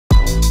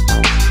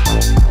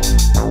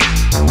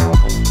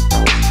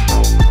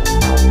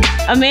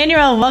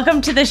Emanuel, welcome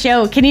to the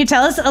show. Can you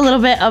tell us a little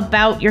bit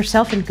about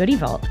yourself and Goody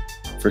Vault?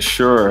 For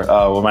sure.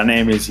 Well, my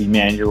name is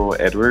Emanuel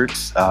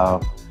Edwards.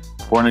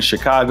 Born in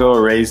Chicago,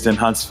 raised in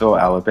Huntsville,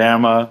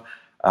 Alabama.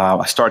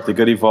 I started the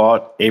Goody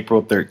Vault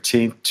April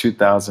 13th,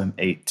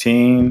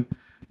 2018.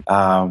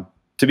 To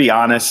be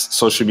honest,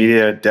 social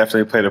media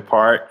definitely played a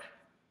part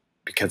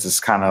because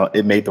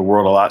it made the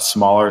world a lot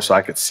smaller, so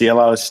I could see a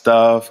lot of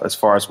stuff as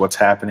far as what's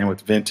happening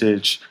with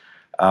vintage.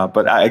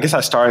 But I guess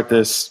I started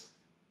this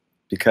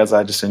because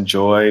I just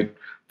enjoyed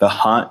the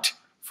hunt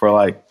for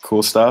like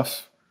cool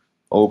stuff,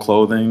 old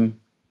clothing.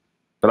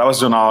 But I was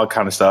doing all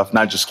kind of stuff,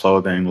 not just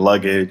clothing,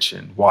 luggage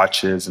and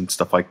watches and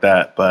stuff like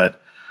that.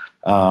 But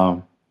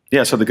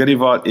yeah, so the Goody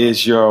Vault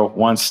is your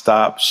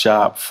one-stop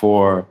shop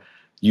for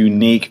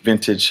unique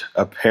vintage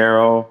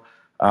apparel,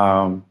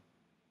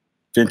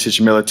 vintage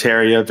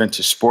militaria,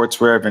 vintage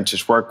sportswear,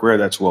 vintage workwear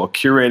that's well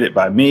curated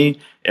by me.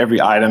 Every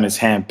item is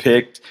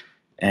handpicked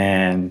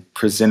and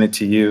presented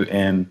to you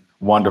in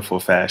wonderful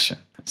fashion.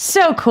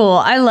 So cool.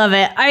 I love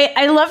it.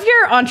 I love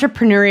your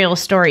entrepreneurial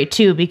story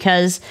too,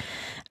 because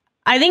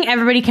I think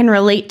everybody can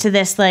relate to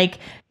this. Like,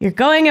 you're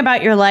going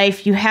about your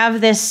life, you have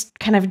this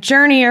kind of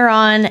journey you're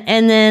on,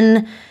 and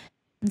then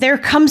there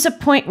comes a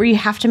point where you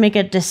have to make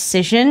a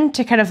decision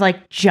to kind of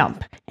like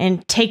jump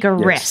and take a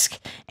risk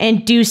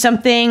and do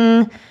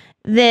something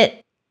that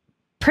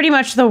pretty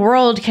much the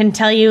world can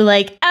tell you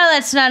like, oh,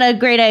 that's not a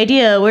great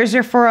idea. Where's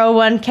your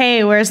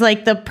 401k? Where's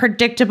like the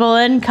predictable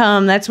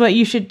income? That's what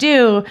you should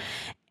do.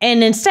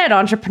 And instead,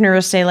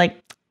 entrepreneurs say like,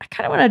 I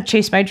kind of want to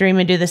chase my dream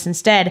and do this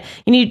instead.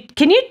 Can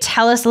you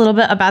tell us a little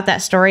bit about that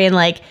story and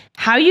like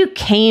how you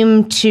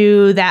came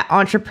to that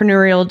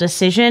entrepreneurial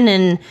decision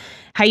and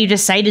how you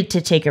decided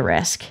to take a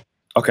risk?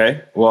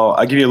 Okay. Well,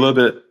 I'll give you a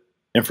little bit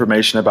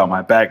information about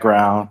my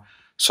background.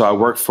 So I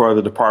worked for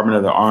the Department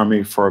of the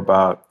Army for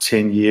about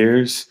 10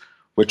 years,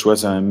 which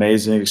was an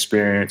amazing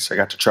experience. I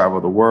got to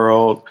travel the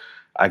world.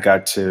 I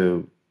got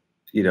to,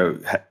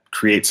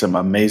 create some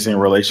amazing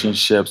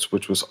relationships,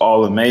 which was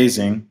all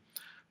amazing.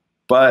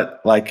 But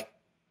like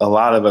a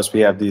lot of us, we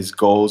have these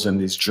goals and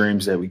these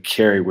dreams that we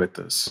carry with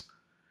us.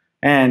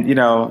 And,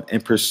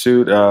 in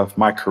pursuit of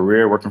my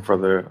career working for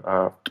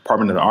the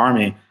Department of the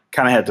Army,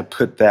 kind of had to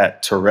put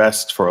that to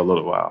rest for a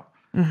little while.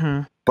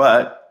 Mm-hmm.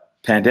 But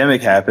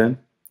pandemic happened.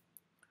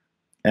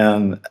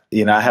 And,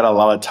 I had a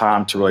lot of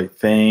time to really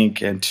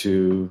think and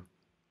to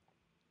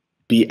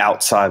be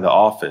outside the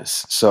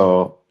office.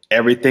 So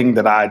everything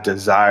that I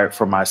desired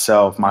for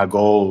myself, my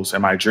goals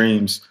and my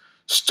dreams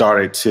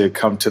started to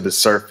come to the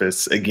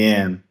surface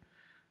again.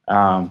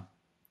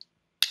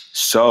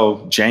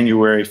 So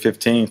January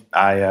 15th,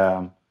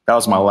 that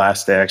was my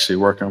last day actually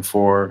working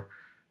for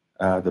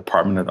the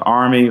Department of the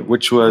Army,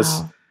 which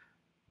was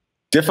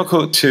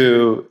difficult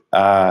to,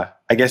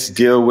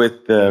 deal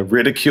with the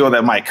ridicule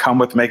that might come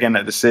with making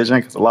that decision.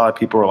 Because a lot of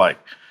people were like,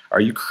 are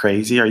you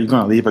crazy? Are you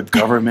going to leave a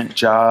government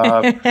job?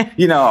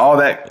 All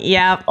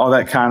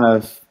that kind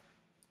of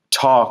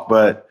talk.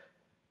 But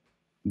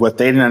what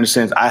they didn't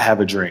understand is I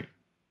have a dream.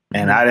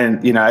 And I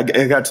didn't,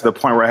 it got to the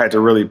point where I had to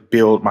really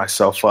build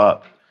myself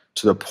up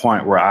to the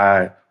point where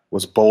I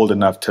was bold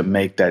enough to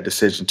make that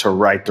decision to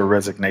write the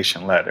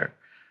resignation letter.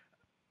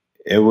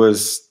 It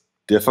was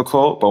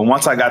difficult, but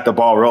once I got the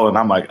ball rolling,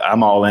 I'm like,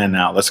 I'm all in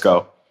now. Let's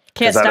go.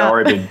 Can't stop. I'd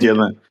already been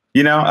dealing,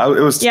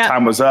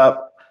 time was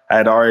up. I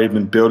had already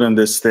been building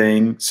this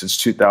thing since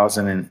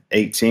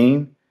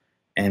 2018.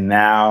 And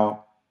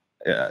now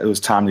it was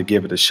time to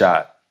give it a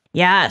shot.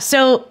 Yeah.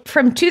 So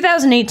from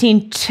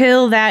 2018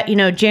 till that,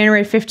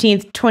 January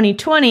 15th,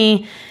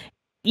 2020,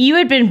 you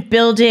had been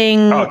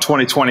building. Oh,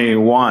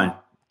 2021.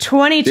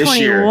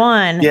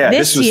 2021. Yeah,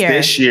 this was year.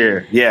 This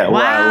year. Yeah. Wow.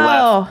 Where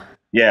I left.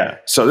 Yeah.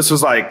 So this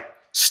was like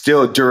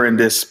still during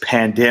this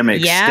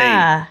pandemic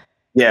state.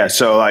 Yeah.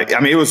 So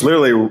it was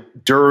literally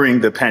during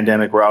the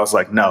pandemic where I was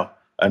like, no,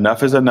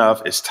 enough is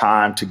enough. It's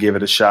time to give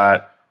it a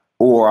shot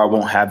or I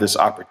won't have this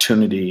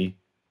opportunity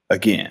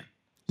again.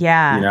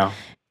 Yeah.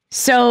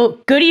 So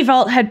Goody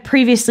Vault had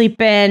previously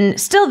been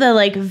still the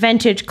like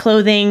vintage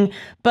clothing,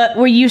 but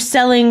were you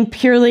selling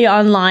purely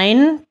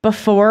online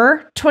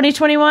before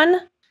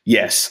 2021?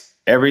 Yes,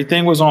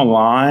 everything was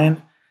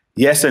online.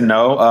 Yes and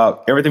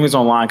no. Everything was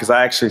online because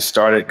I actually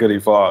started Goody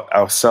Vault.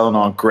 I was selling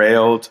on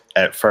Grailed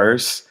at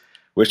first,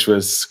 which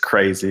was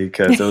crazy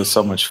because it was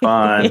so much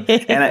fun.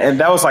 and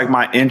that was like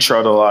my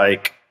intro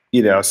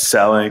to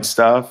selling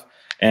stuff.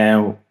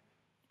 And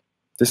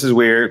this is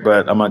weird,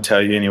 but I'm going to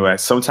tell you anyway.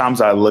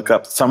 Sometimes I look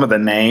up some of the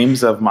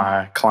names of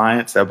my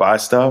clients that buy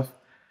stuff.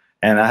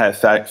 And I had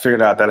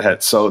figured out that I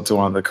had sold to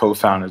one of the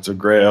co-founders of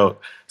Grail.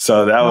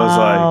 So that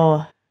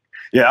was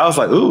I was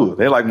like, ooh,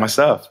 they like my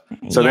stuff.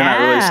 So then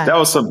that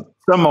was some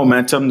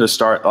momentum to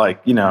start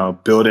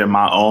building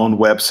my own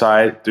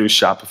website through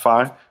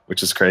Shopify,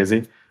 which is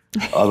crazy.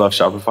 I love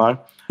Shopify.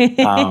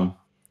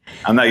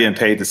 I'm not getting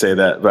paid to say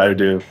that, but I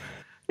do.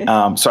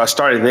 So I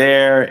started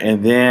there,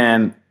 and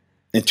then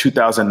in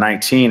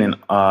 2019,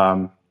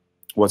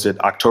 was it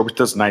October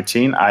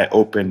 2019? I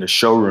opened a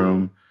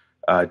showroom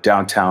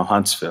downtown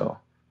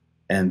Huntsville,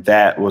 And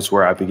that was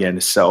where I began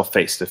to sell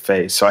face to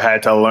face. So I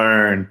had to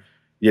learn,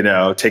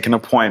 taking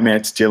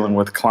appointments, dealing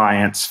with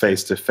clients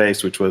face to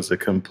face, which was a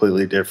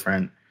completely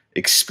different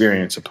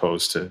experience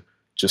opposed to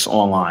just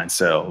online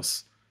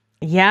sales.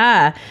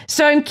 Yeah.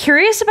 So I'm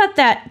curious about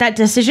that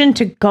decision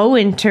to go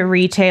into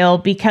retail,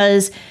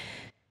 because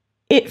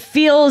it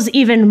feels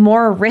even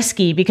more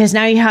risky, because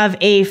now you have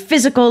a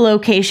physical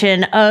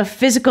location, a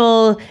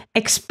physical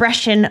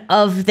expression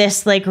of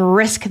this like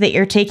risk that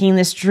you're taking,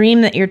 this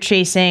dream that you're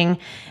chasing.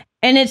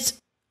 And it's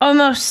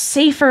almost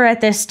safer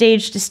at this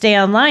stage to stay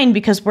online,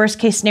 because worst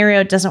case scenario,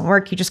 it doesn't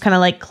work. You just kind of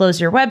like close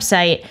your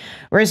website.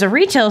 Whereas a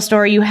retail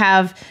store, you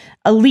have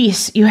a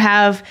lease, you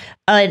have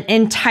an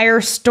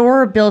entire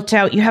store built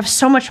out. You have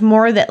so much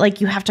more that like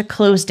you have to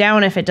close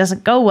down if it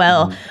doesn't go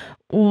well. Mm-hmm.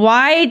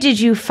 Why did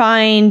you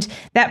find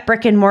that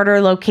brick and mortar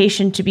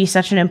location to be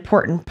such an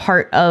important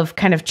part of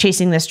kind of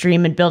chasing this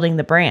dream and building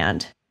the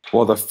brand?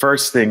 Well, the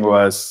first thing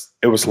was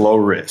it was low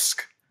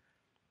risk.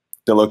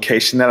 The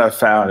location that I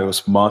found, it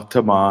was month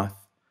to month.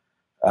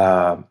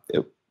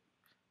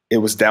 It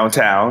was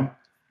downtown.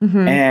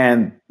 Mm-hmm.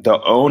 And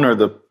the owner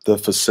of the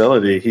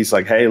facility, he's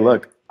like, hey,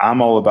 look,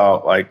 I'm all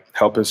about like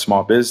helping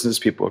small business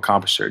people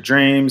accomplish their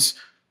dreams.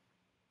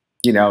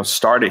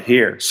 Start it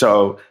here.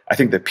 So I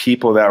think the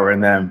people that were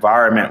in that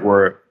environment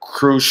were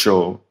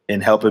crucial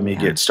in helping me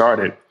get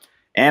started.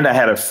 And I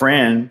had a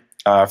friend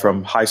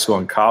from high school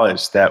and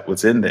college that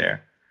was in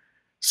there.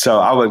 So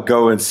I would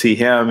go and see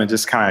him and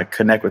just kind of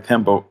connect with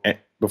him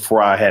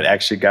before I had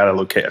actually got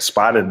a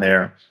spot in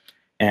there.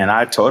 And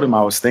I told him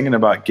I was thinking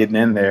about getting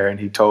in there. And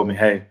he told me,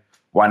 hey,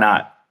 why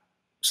not?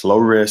 It's low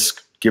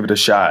risk. Give it a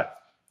shot.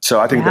 So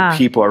I think the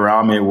people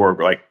around me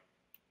were like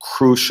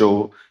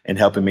crucial in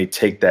helping me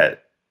take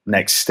that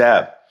next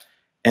step.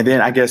 And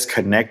then I guess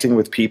connecting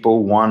with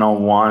people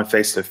one-on-one,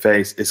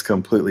 face-to-face is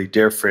completely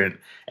different.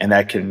 And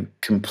that can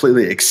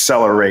completely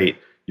accelerate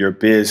your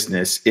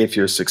business if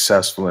you're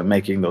successful in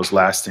making those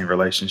lasting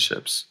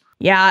relationships.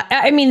 Yeah.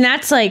 I mean,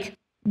 that's like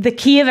the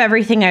key of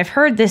everything I've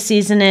heard this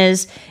season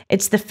is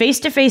it's the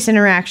face-to-face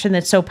interaction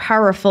that's so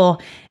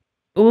powerful,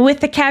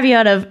 with the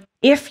caveat of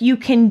if you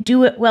can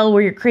do it well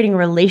where you're creating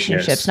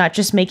relationships, not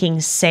just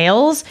making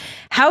sales.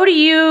 How do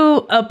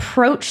you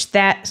approach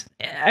that?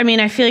 I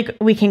mean, I feel like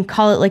we can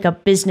call it like a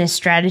business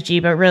strategy,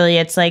 but really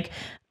it's like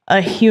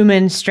a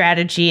human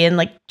strategy and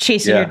like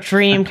chasing your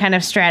dream kind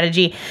of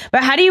strategy.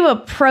 But how do you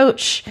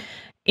approach,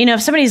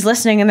 if somebody's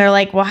listening and they're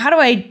like, well, how do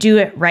I do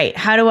it right?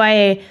 How do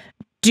I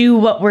do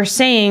what we're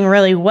saying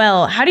really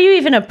well? How do you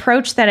even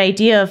approach that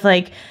idea of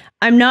like,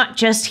 I'm not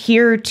just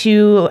here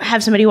to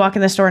have somebody walk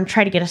in the store and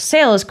try to get a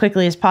sale as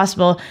quickly as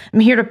possible. I'm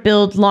here to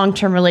build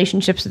long-term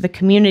relationships with the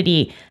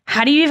community.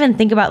 How do you even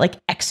think about like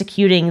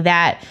executing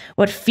that,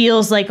 what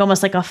feels like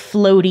almost like a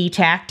floaty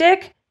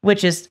tactic,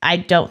 which is, I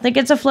don't think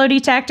it's a floaty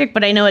tactic,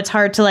 but I know it's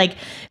hard to like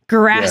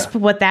grasp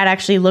what that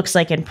actually looks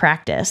like in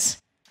practice.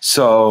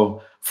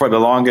 So for the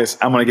longest,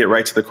 I'm going to get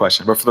right to the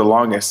question, but for the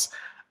longest,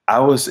 I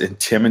was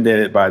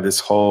intimidated by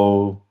this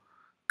whole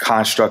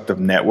construct of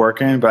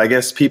networking, but I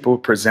guess people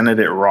presented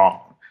it wrong.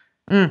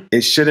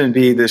 It shouldn't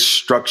be this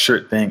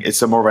structured thing. It's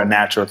a more of a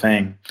natural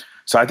thing.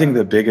 So I think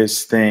the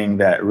biggest thing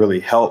that really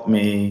helped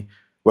me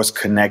was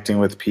connecting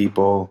with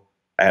people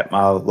at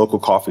my local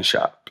coffee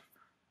shop,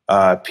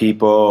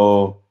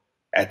 people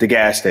at the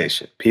gas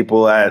station,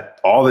 people at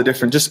all the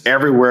different, just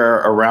everywhere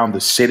around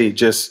the city,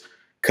 just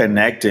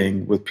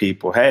connecting with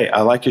people. Hey,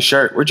 I like your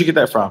shirt. Where'd you get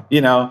that from?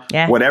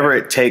 Whatever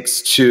it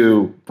takes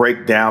to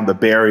break down the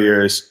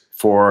barriers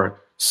for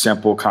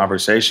simple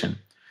conversation.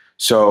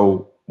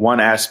 So one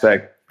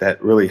aspect that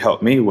really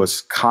helped me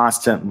was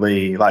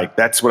constantly, like,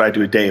 that's what I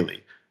do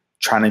daily,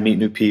 trying to meet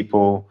new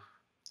people,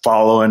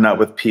 following up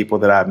with people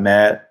that I've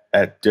met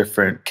at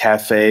different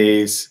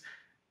cafes,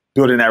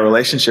 building that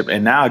relationship.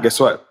 And now guess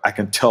what? I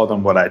can tell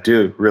them what I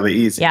do really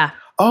easy. Yeah.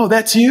 Oh,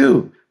 that's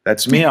you.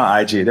 That's me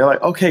on IG. They're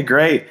like, okay,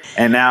 great.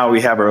 And now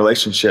we have a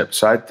relationship.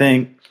 So I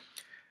think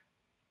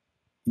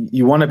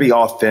you want to be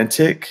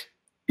authentic,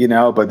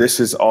 but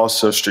this is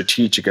also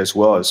strategic as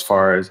well, as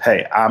far as,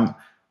 hey,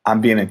 I'm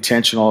being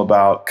intentional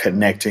about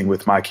connecting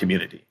with my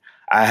community.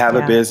 I have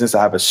a business,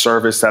 I have a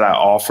service that I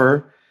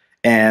offer,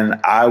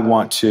 and I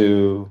want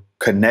to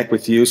connect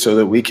with you so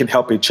that we can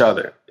help each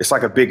other. It's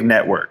like a big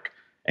network.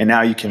 And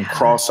now you can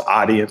cross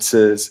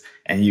audiences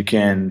and you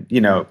can,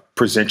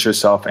 present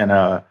yourself in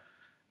a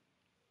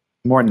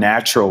more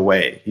natural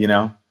way,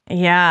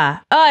 Yeah.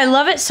 Oh, I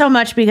love it so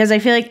much, because I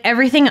feel like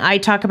everything I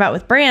talk about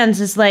with brands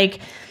is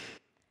like,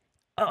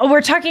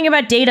 we're talking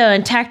about data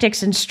and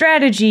tactics and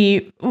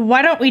strategy.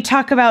 Why don't we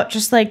talk about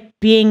just like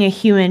being a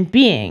human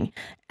being?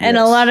 And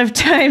a lot of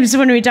times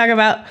when we talk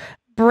about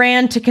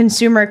brand to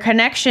consumer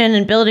connection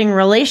and building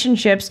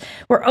relationships,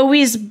 we're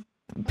always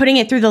putting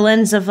it through the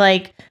lens of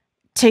like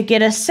to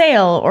get a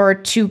sale or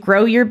to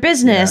grow your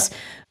business,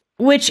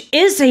 which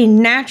is a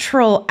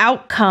natural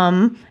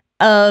outcome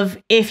of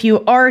if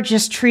you are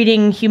just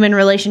treating human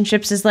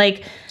relationships as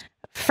like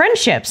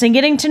friendships and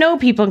getting to know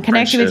people and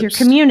connecting with your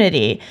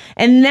community.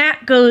 And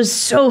that goes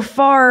so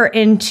far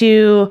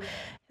into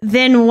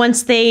then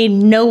once they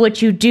know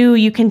what you do,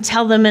 you can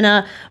tell them in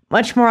a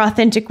much more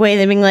authentic way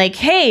than being like,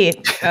 hey,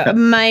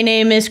 my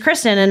name is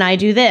Kristen and I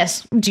do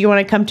this. Do you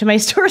want to come to my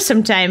store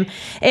sometime?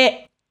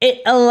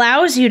 It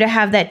allows you to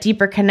have that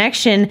deeper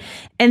connection.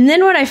 And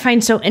then what I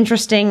find so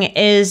interesting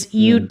is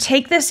you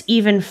take this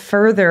even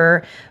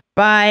further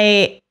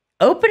by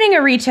opening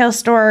a retail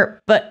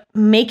store, but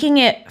making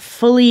it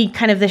fully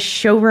kind of this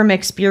showroom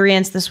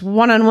experience, this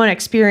one-on-one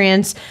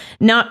experience,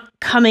 not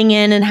coming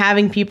in and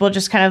having people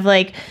just kind of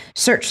like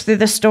search through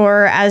the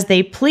store as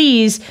they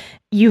please.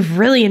 You've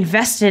really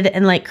invested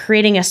in like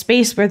creating a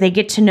space where they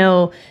get to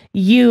know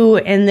you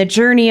and the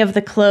journey of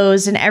the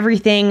clothes and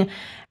everything.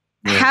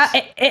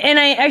 Yes. And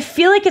I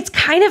feel like it's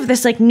kind of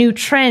this like new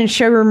trend.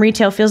 Showroom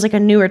retail feels like a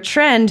newer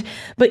trend,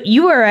 but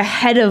you are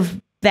ahead of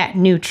that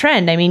new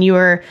trend. I mean, you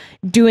were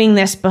doing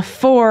this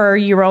before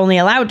you were only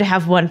allowed to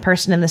have one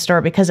person in the store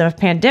because of a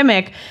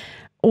pandemic.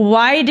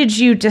 Why did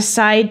you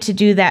decide to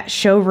do that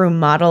showroom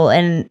model,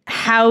 and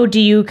how do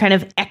you kind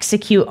of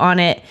execute on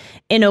it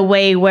in a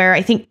way where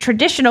I think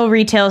traditional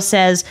retail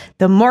says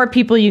the more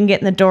people you can get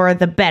in the door,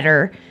 the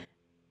better,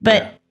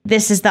 but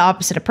this is the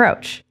opposite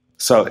approach?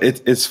 So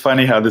it's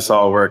funny how this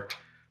all worked.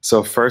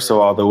 So first of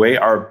all, the way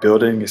our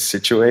building is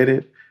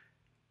situated,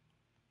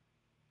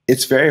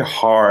 it's very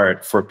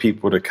hard for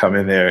people to come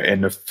in there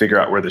and to figure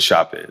out where the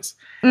shop is.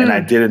 And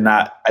I did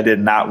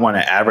not want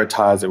to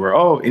advertise it where,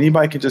 oh,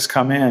 anybody can just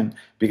come in,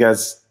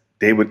 because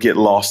they would get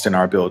lost in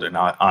our building,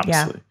 honestly.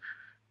 Yeah.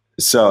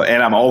 So,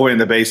 and I'm over in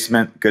the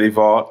basement, Goody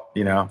Vault,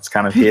 it's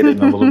kind of hidden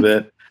a little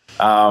bit.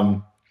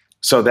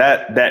 So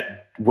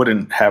that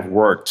wouldn't have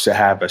worked, to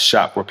have a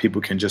shop where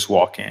people can just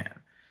walk in.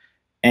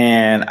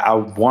 And I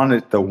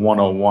wanted the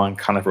one-on-one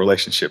kind of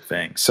relationship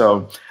thing.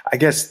 So I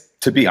guess,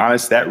 to be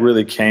honest, that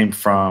really came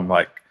from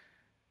like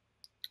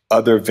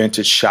other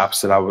vintage shops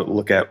that I would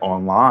look at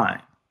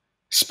online,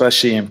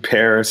 especially in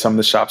Paris. Some of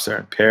the shops are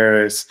in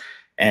Paris,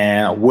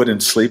 and Wooden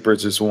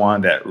Sleepers is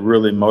one that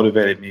really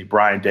motivated me.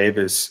 Brian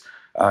Davis,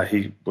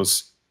 he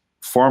was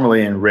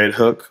formerly in Red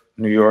Hook,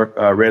 New York,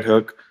 Red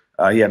Hook.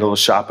 He had a little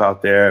shop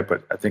out there,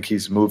 but I think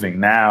he's moving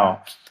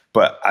now.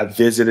 But I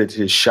visited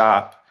his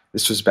shop.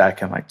 This was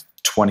back in like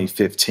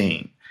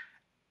 2015.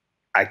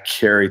 I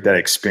carried that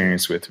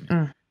experience with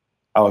me.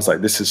 I was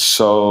like, this is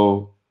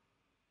so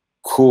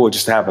cool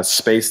just to have a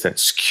space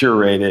that's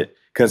curated,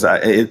 because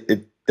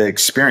the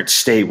experience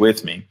stayed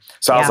with me.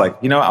 So I was like,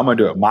 I'm going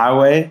to do it my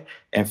way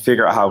and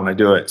figure out how I'm going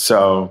to do it.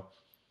 So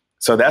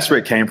that's where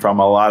it came from.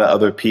 A lot of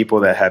other people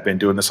that have been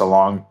doing this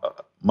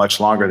much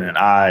longer than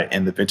I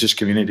in the vintage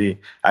community,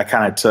 I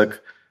kind of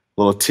took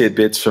little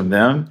tidbits from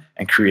them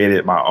and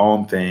created my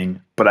own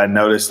thing. But I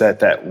noticed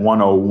that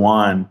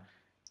 101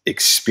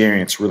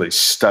 experience really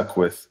stuck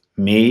with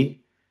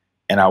me,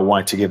 and I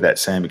wanted to give that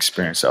same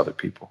experience to other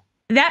people.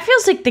 That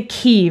feels like the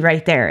key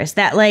right there, is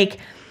that like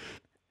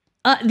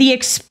the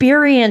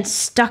experience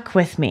stuck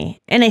with me.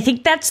 And I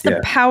think that's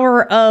the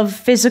power of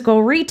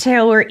physical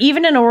retail, where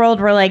even in a world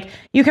where like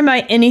you can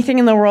buy anything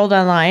in the world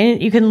online,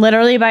 you can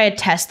literally buy a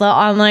Tesla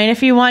online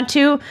if you want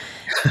to,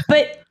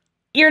 but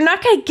you're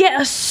not going to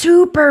get a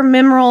super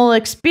memorable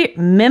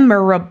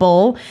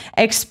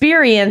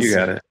experience. You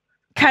got it.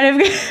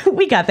 Kind of,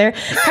 we got there,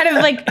 kind of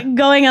like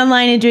going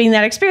online and doing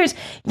that experience.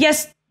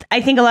 Yes,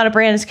 I think a lot of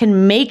brands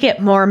can make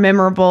it more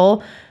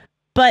memorable,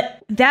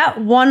 but that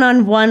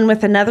one-on-one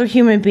with another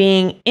human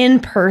being in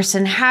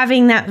person,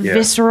 having that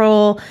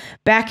visceral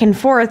back and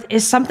forth,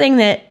 is something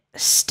that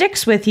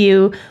sticks with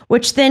you,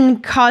 which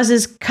then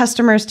causes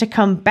customers to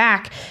come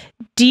back.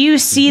 Do you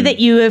see that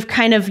you have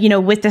kind of,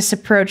 with this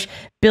approach,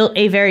 built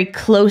a very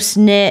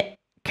close-knit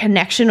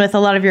connection with a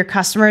lot of your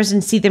customers,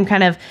 and see them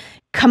kind of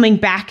coming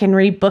back and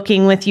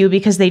rebooking with you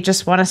because they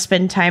just want to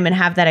spend time and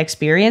have that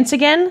experience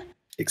again?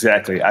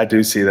 Exactly. I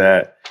do see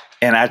that.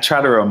 And I try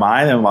to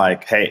remind them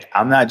like, hey,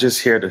 I'm not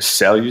just here to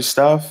sell you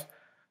stuff.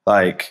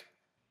 Like,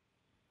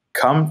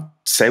 come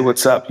say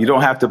what's up. You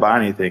don't have to buy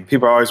anything.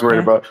 People are always worried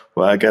about,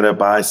 well, I got to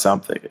buy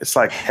something. It's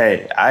like,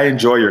 hey, I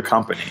enjoy your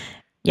company.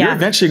 You're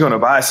eventually going to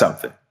buy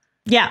something.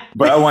 Yeah.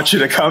 But I want you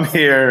to come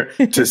here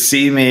to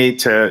see me,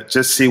 to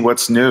just see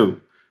what's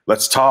new.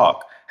 Let's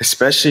talk,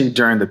 especially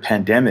during the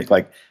pandemic.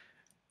 Like,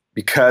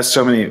 because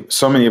so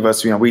many of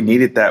us, we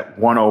needed that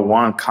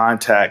one-on-one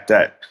contact,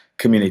 that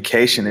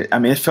communication.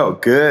 It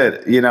felt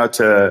good,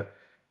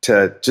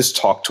 to just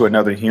talk to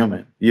another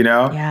human,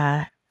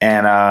 Yeah.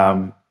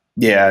 And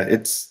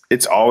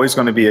it's always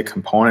going to be a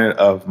component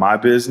of my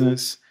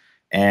business,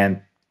 and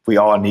we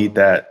all need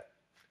that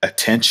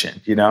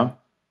attention,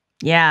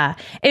 Yeah.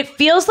 It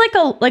feels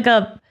like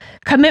a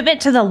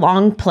commitment to the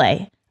long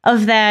play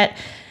of that.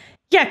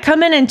 Yeah,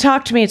 come in and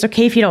talk to me. It's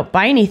okay if you don't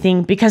buy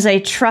anything, because I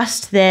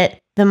trust that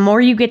the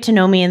more you get to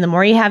know me and the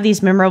more you have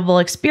these memorable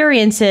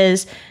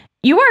experiences,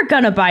 you are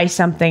going to buy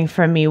something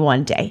from me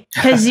one day,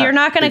 because you're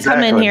not going to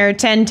come in here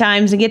 10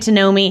 times and get to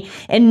know me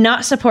and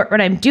not support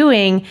what I'm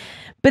doing.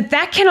 But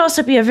that can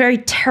also be a very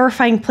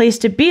terrifying place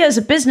to be as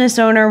a business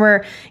owner,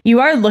 where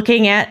you are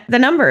looking at the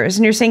numbers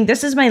and you're saying,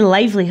 this is my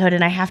livelihood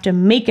and I have to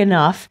make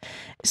enough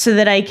so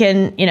that I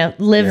can,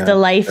 live the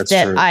life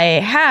that I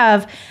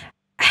have.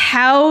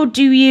 how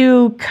do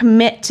you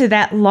commit to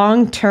that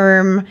long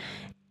term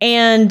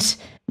and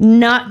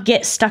not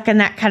get stuck in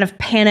that kind of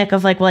panic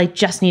of like, well, I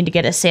just need to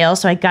get a sale,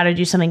 so I got to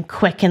do something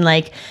quick, and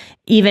like,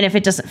 even if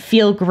it doesn't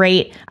feel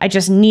great, I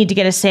just need to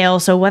get a sale.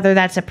 So whether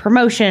that's a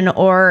promotion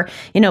or,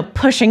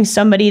 pushing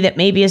somebody that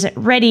maybe isn't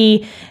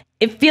ready,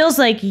 it feels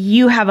like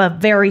you have a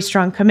very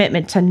strong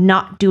commitment to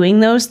not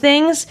doing those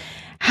things.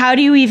 How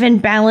do you even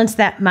balance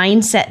that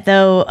mindset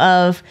though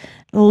of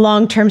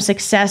long-term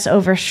success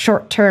over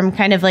short-term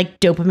kind of like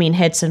dopamine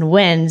hits and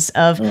wins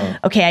of,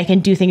 okay, I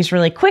can do things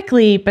really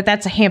quickly, but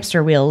that's a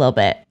hamster wheel a little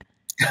bit.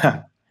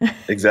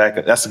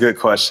 Exactly. That's a good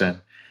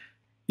question.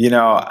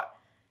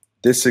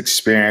 This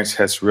experience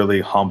has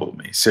really humbled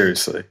me,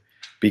 seriously,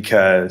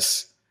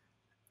 because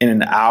in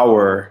an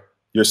hour,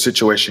 your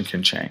situation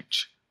can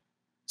change.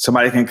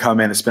 Somebody can come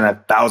in and spend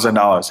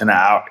 $1,000 in an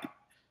hour.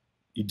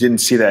 You didn't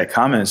see that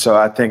coming. So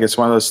I think it's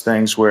one of those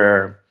things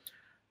where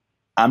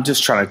I'm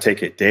just trying to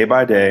take it day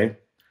by day.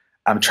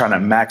 I'm trying to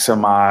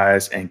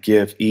maximize and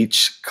give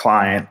each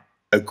client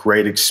a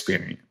great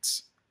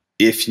experience.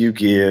 If you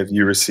give,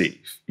 you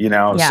receive,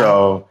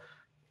 So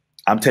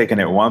I'm taking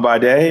it one by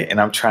day, and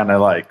I'm trying to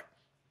like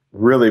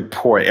really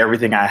pour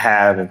everything I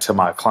have into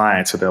my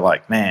clients. So they're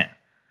like, man,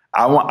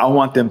 I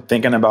want them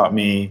thinking about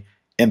me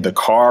in the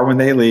car when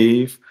they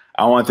leave.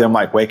 I want them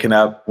like waking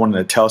up wanting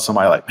to tell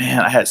somebody like,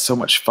 man, I had so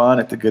much fun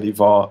at the Goody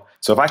Vault.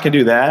 So if I can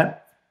do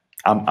that,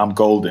 I'm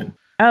golden.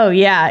 Oh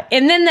yeah.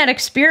 And then that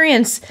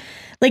experience,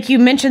 like you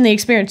mentioned, the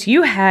experience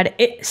you had,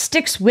 it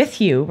sticks with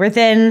you where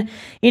then,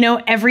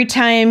 every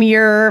time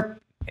you're,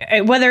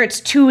 whether it's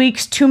 2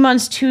 weeks, 2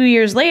 months, 2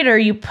 years later,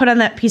 you put on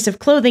that piece of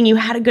clothing, you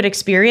had a good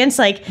experience.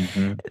 Like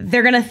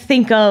they're going to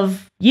think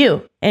of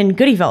you and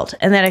Goody Vault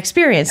and that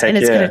experience. And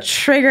it's going to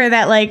trigger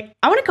that, like,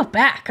 I want to go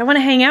back. I want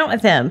to hang out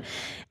with him.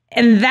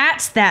 And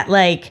that's that,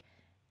 like,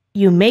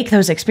 you make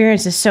those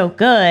experiences so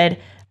good.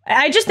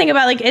 I just think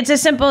about, like, it's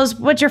as simple as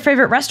what's your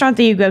favorite restaurant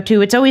that you go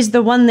to? It's always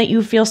the one that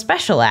you feel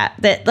special at.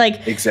 That,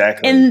 like,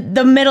 exactly in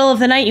the middle of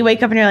the night, you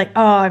wake up and you're like,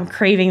 oh, I'm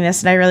craving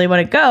this and I really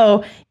want to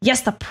go.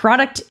 Yes, the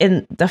product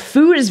and the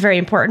food is very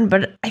important,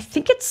 but I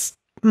think it's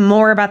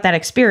more about that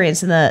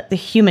experience and the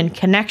human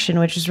connection,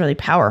 which is really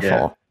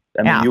powerful.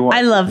 Yeah.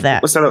 I love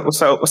that. What's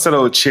that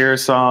old cheer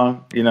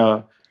song?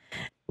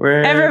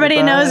 Where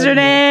everybody knows your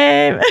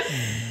name.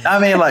 I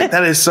mean, like,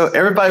 that is so,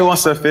 everybody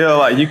wants to feel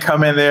like you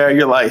come in there,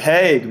 you're like,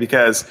 hey,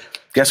 because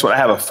guess what? I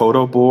have a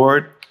photo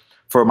board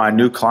for my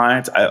new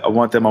clients. I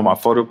want them on my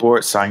photo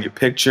board, sign your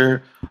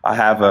picture. I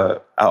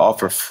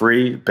offer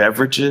free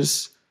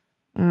beverages.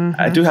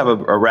 I do have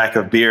a rack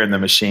of beer in the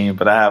machine,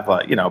 but I have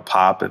like,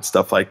 pop and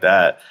stuff like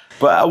that.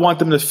 But I want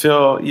them to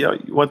feel, you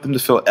want them to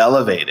feel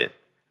elevated.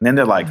 And then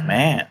they're like,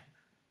 man,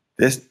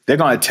 they're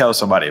going to tell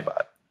somebody about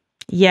it.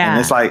 Yeah. And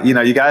it's like,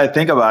 you got to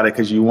think about it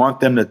because you want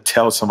them to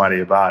tell somebody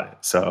about it.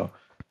 So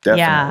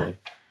definitely.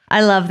 Yeah,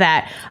 I love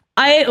that.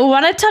 I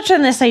want to touch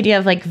on this idea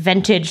of like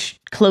vintage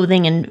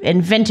clothing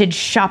and vintage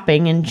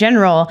shopping in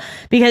general,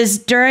 because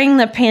during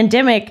the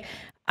pandemic,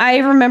 I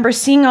remember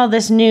seeing all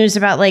this news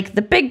about like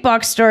the big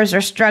box stores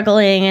are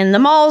struggling and the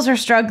malls are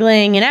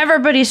struggling and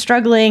everybody's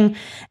struggling,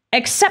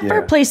 except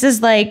for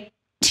places like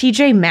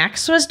TJ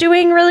Maxx was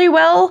doing really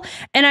well.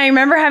 And I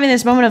remember having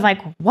this moment of like,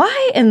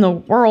 why in the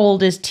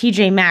world is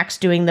TJ Maxx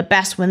doing the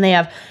best when they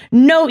have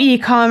no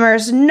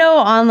e-commerce, no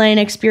online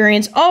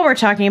experience? All we're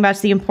talking about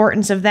is the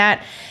importance of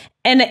that.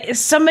 And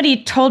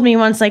somebody told me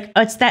once, like,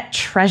 oh, it's that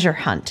treasure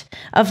hunt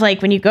of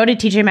like, when you go to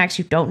TJ Maxx,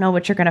 you don't know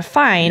what you're going to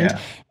find. Yeah.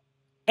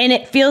 And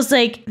it feels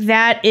like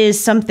that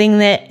is something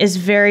that is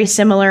very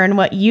similar in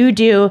what you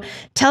do.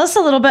 Tell us a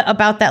little bit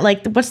about that.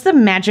 Like, what's the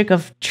magic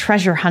of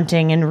treasure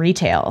hunting in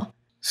retail?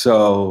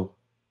 So,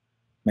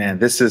 man,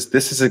 this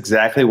is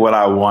exactly what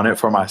I wanted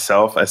for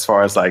myself as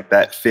far as like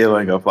that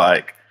feeling of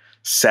like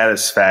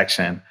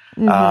satisfaction.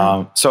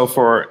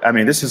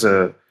 This is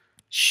a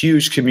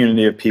huge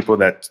community of people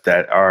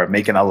that are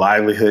making a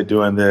livelihood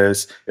doing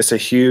this. It's a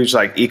huge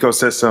like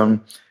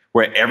ecosystem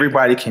where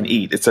everybody can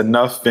eat. It's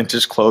enough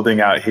vintage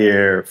clothing out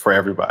here for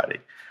everybody.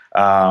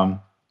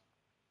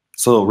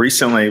 So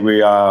recently,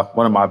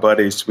 one of my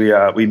buddies,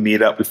 we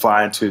meet up, we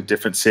fly into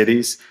different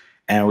cities.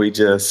 And we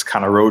just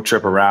kind of road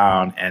trip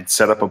around and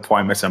set up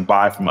appointments and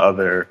buy from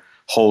other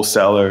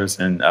wholesalers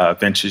and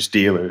vintage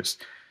dealers.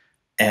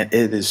 And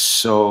it is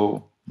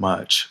so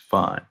much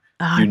fun.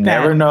 You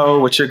never know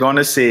what you're going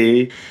to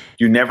see.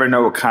 You never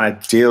know what kind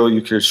of deal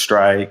you could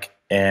strike.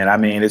 And I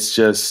mean, it's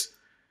just,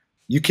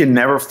 you can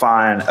never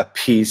find a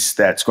piece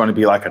that's going to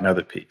be like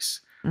another piece.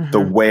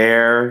 The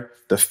wear,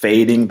 the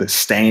fading, the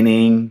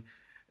staining,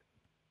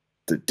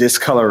 the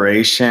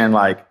discoloration,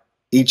 like,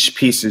 each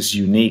piece is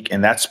unique,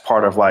 and that's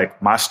part of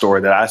like my story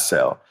that I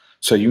sell.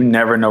 So you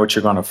never know what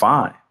you're going to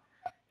find.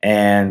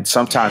 And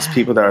sometimes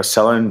people that are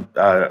selling,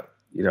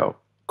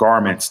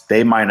 garments,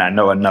 they might not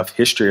know enough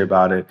history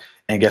about it.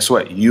 And guess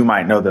what? I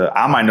might know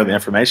the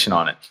information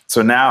on it.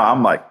 So now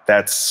I'm like,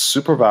 that's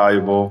super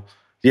valuable,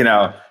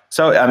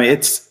 So, I mean,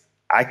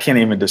 I can't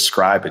even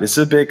describe it. It's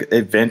a big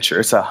adventure.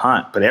 It's a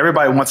hunt, but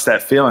everybody wants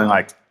that feeling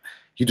like,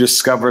 you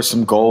discover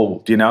some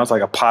gold, it's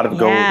like a pot of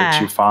gold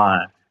that you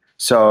find.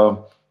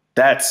 So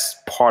that's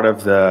part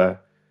of the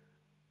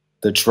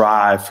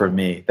drive for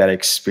me, that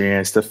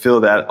experience, to feel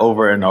that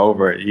over and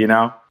over,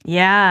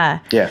 Yeah.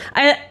 Yeah.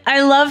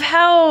 I love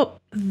how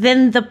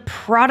then the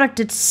product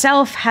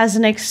itself has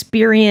an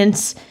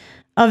experience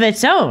of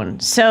its own.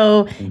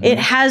 So it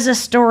has a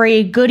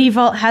story. Goody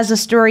Vault has a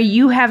story.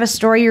 You have a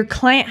story. Your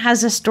client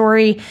has a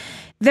story.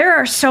 There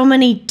are so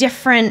many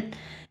different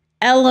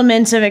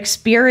elements of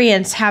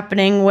experience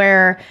happening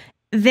where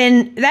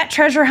then that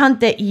treasure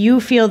hunt that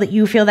you feel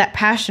that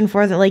passion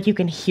for, that like you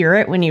can hear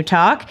it when you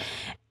talk.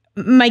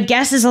 My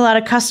guess is a lot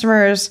of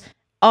customers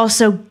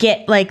also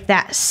get like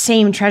that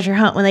same treasure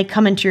hunt when they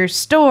come into your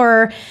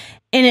store,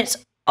 and it's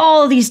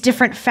all these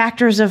different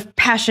factors of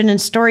passion and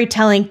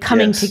storytelling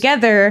coming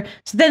together.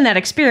 So then that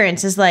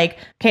experience is like,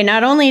 okay,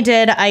 not only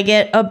did I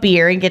get a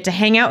beer and get to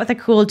hang out with a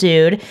cool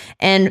dude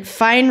and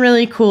find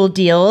really cool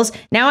deals,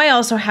 now I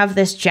also have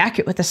this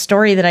jacket with a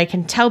story that I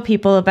can tell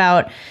people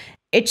about.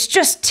 It's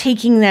just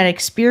taking that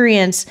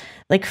experience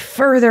like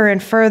further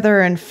and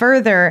further and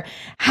further.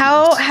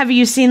 How have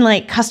you seen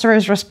like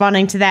customers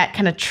responding to that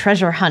kind of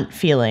treasure hunt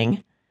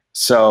feeling?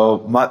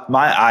 So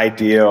my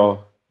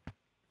ideal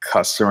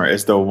customer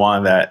is the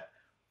one that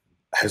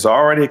has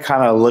already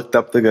kind of looked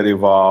up the Goody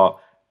Vault.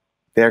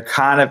 They're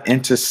kind of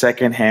into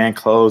secondhand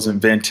clothes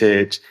and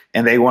vintage,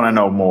 and they want to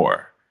know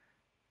more.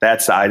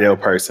 That's the ideal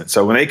person.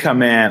 So when they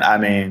come in, I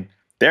mean,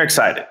 they're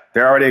excited.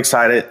 They're already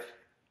excited.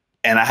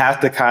 And I have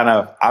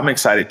to I'm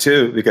excited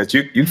too, because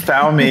you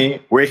found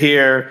me, we're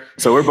here.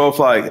 So we're both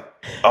like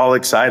all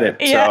excited.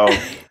 Yeah.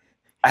 So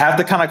I have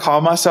to kind of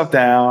calm myself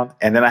down,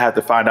 and then I have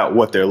to find out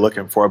what they're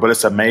looking for. But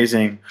it's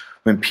amazing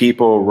when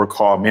people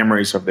recall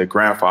memories of their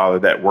grandfather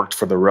that worked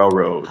for the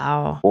railroad,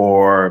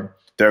 or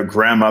their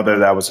grandmother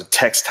that was a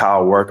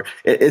textile worker.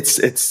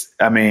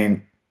 I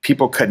mean,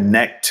 people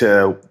connect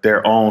to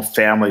their own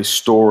family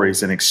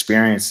stories and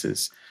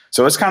experiences.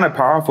 So it's kind of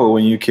powerful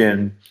when you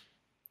can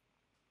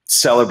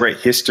celebrate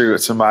history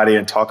with somebody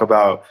and talk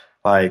about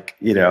like,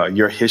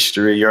 your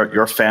history,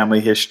 your family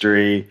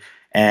history,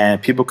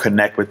 and people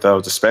connect with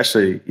those,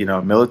 especially,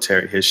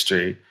 military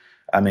history.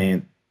 I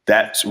mean,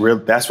 that's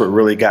what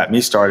really got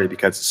me started,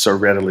 because it's so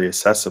readily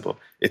accessible.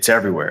 It's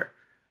everywhere,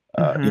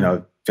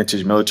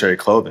 vintage military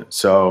clothing.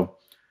 So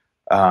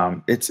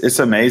it's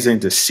amazing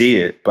to see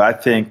it. But I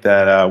think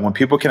that when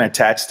people can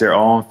attach their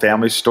own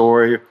family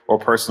story or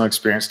personal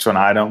experience to an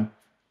item,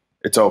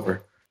 it's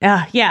over.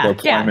 Yeah. The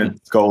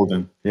appointment's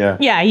golden. Yeah.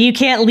 Yeah. You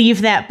can't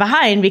leave that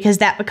behind, because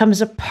that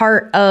becomes a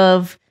part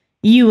of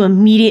you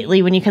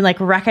immediately when you can like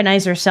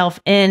recognize yourself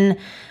in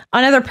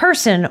another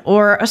person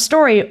or a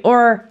story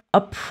or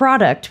a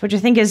product, which I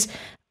think is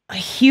a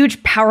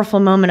huge, powerful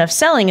moment of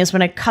selling, is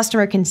when a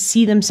customer can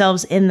see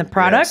themselves in the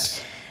product.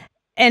 Yes.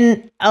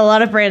 And a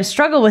lot of brands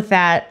struggle with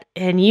that.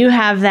 And you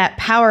have that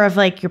power of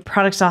like, your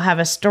products all have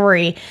a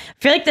story.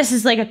 I feel like this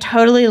is like a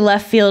totally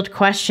left field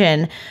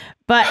question,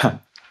 but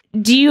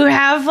do you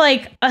have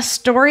like a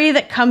story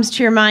that comes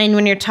to your mind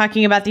when you're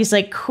talking about these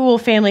like cool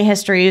family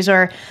histories,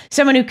 or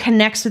someone who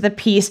connects with a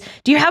piece?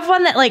 Do you have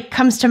one that like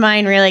comes to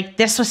mind where you're like,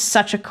 this was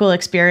such a cool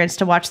experience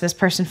to watch this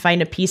person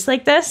find a piece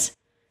like this?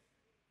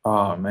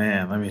 Oh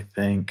man, let me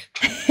think.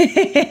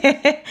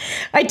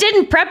 I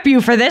didn't prep you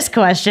for this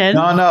question.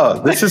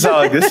 No, this is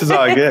all good.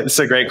 It's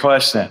a great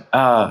question.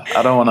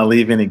 I don't want to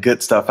leave any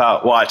good stuff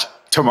out. Watch,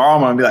 tomorrow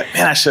I'm going to be like,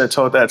 man, I should have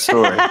told that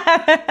story.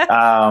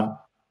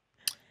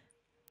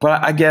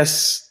 But I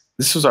guess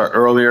this was our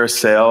earlier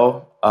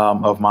sale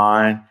of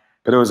mine,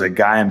 but it was a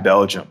guy in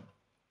Belgium.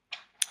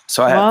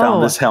 So I had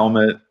found this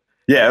helmet.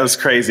 Yeah, it was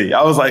crazy.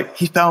 I was like,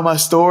 he found my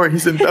store.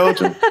 He's in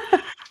Belgium.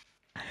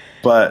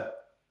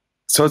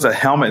 So it's a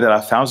helmet that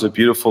I found. It was a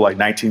beautiful like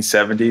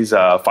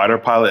 1970s fighter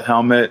pilot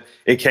helmet.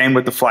 It came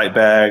with the flight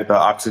bag, the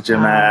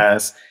oxygen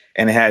mask,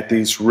 and it had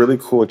these really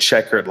cool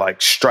checkered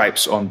like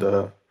stripes on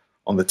the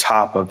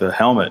top of the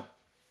helmet.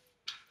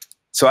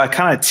 So I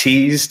kind of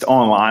teased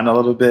online a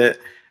little bit.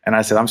 And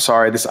I said, I'm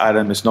sorry, this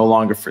item is no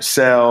longer for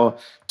sale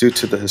due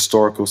to the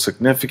historical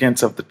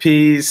significance of the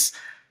piece.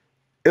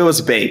 It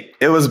was bait.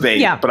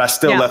 Yeah. But I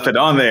still left it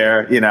on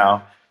there,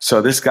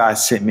 So this guy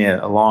sent me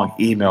a long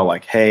email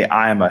like, hey,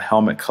 I am a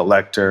helmet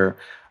collector.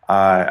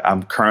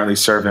 I'm currently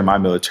serving my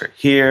military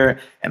here,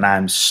 and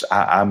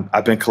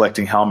I've been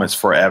collecting helmets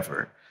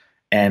forever.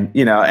 And,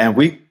 and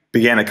we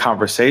began a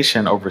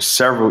conversation over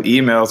several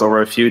emails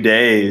over a few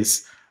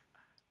days.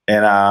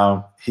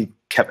 And he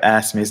kept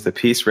asking me, is the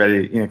piece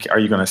ready? Are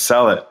you going to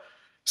sell it?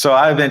 So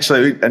I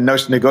eventually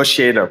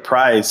negotiated a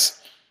price.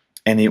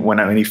 And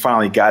when he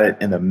finally got it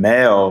in the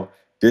mail,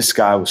 this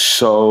guy was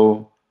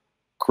so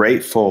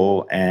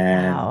grateful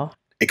and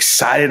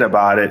excited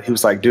about it. He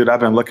was like, dude, I've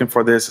been looking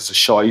for this. It's a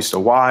show I used to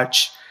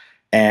watch.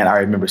 And I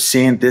remember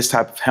seeing this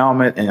type of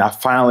helmet, and I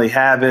finally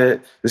have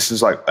it. This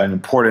is like an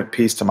important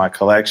piece to my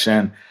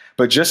collection.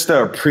 But just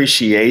the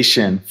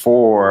appreciation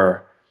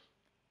for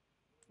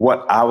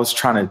what I was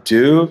trying to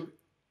do,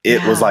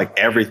 it was like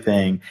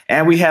everything.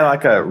 And we had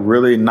like a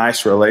really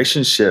nice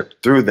relationship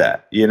through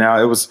that.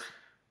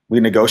 We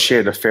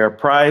negotiated a fair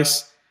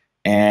price,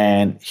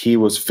 and he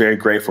was very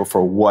grateful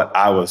for what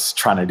I was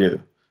trying to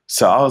do.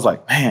 So I was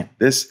like, man,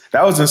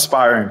 that was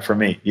inspiring for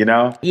me, you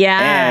know? Yeah.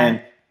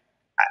 And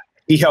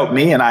he helped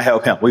me and I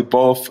helped him. We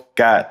both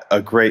got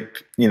a great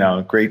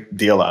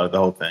deal out of the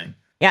whole thing.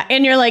 Yeah.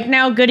 And you're like,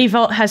 now Goody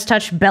Vault has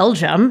touched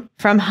Belgium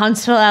from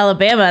Huntsville,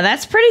 Alabama.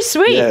 That's pretty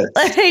sweet. Yes.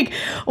 Like,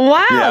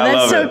 wow,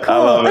 that's so cool.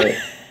 I love it.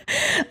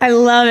 I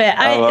love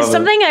it.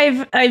 Something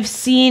it. I've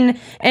seen,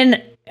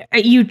 and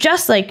you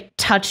just like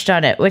touched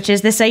on it, which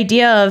is this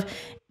idea of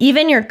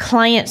even your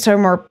clients are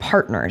more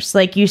partners.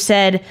 Like you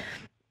said,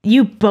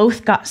 you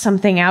both got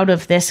something out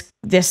of this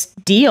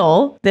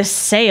deal, this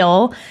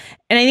sale.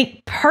 And I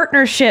think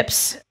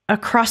partnerships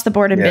across the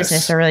board in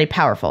business are really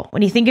powerful.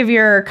 When you think of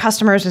your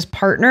customers as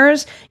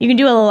partners, you can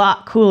do a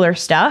lot cooler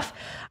stuff.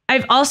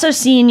 I've also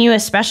seen you,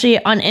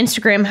 especially on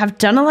Instagram, have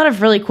done a lot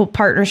of really cool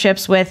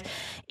partnerships with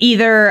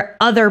either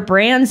other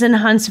brands in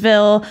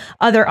Huntsville,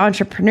 other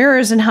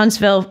entrepreneurs in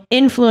Huntsville,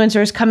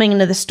 influencers coming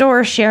into the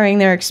store, sharing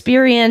their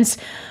experience.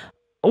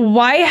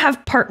 Why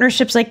have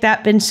partnerships like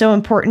that been so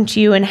important to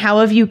you? And how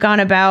have you gone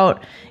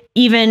about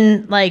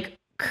even like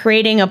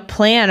creating a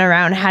plan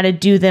around how to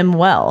do them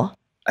well?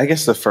 I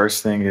guess the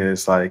first thing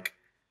is like,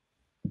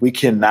 we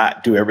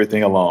cannot do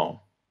everything alone.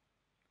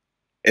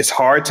 It's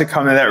hard to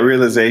come to that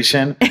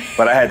realization,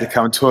 but I had to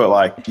come to it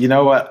like, you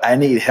know what? I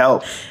need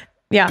help.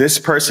 Yeah. This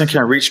person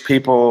can reach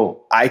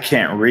people I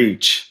can't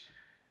reach.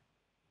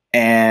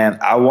 And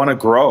I want to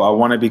grow. I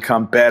want to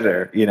become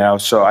better, you know?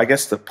 So I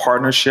guess the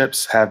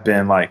partnerships have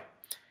been like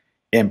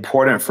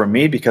important for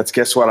me because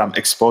guess what? I'm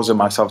exposing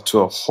myself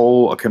to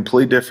a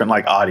completely different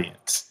like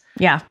audience.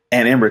 Yeah.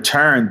 And in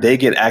return, they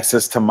get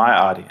access to my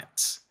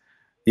audience.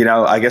 You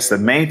know, I guess the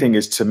main thing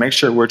is to make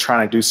sure we're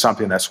trying to do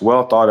something that's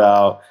well thought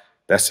out,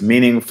 that's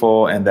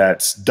meaningful, and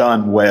that's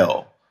done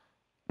well.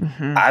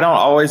 Mm-hmm. I don't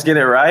always get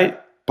it right,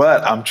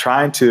 but I'm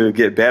trying to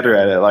get better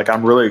at it. Like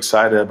I'm really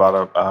excited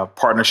about a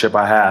partnership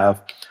I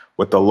have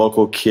with the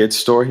local kids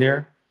store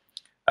here.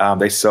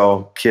 They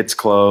sell kids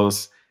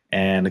clothes,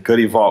 and the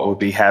Goody Vault will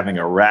be having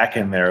a rack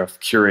in there of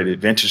curated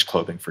vintage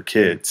clothing for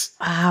kids.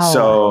 Wow.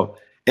 So,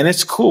 and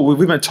it's cool.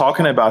 We've been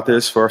talking about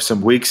this for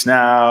some weeks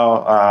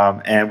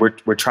now, and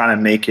we're trying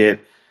to make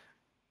it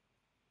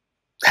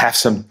have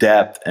some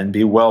depth and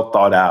be well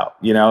thought out,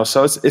 you know?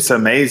 So it's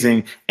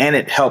amazing. And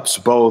it helps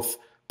both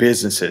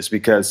businesses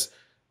because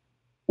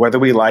whether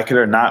we like it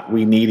or not,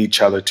 we need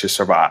each other to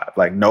survive.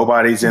 Like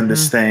nobody's in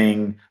this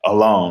thing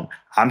alone.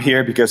 I'm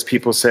here because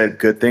people said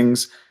good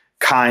things,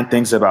 kind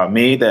things about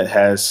me that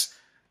has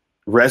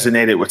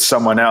resonated with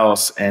someone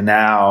else. And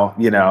now,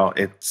 you know,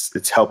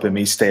 it's helping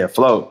me stay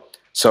afloat.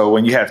 So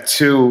when you have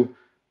two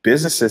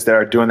businesses that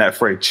are doing that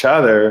for each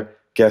other,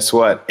 guess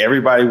what?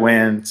 Everybody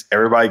wins.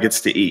 Everybody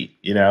gets to eat,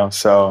 you know?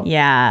 So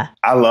yeah,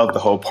 I love the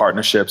whole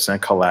partnerships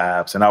and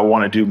collabs, and I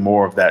want to do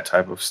more of that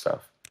type of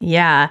stuff.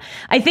 Yeah.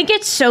 I think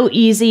it's so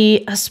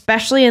easy,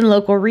 especially in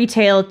local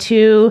retail,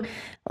 to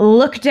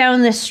look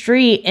down the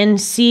street and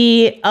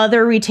see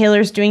other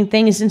retailers doing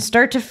things and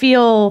start to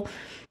feel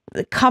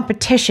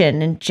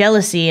competition and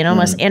jealousy and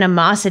almost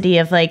animosity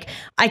of like,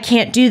 I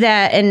can't do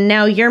that. And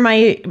now you're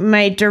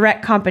my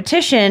direct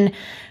competition.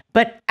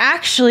 But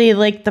actually,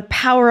 like the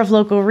power of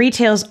local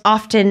retail is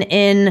often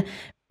in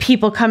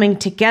people coming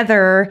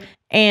together.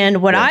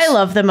 And what I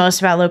love the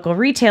most about local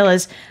retail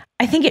is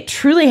I think it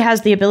truly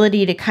has the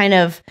ability to kind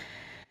of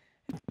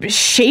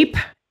shape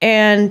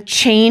and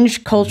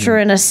change culture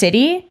in a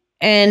city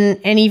and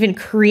even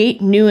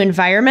create new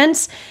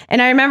environments.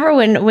 And I remember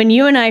when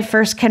you and I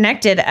first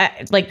connected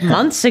like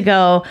months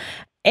ago,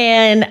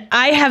 and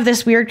I have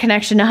this weird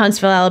connection to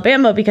Huntsville,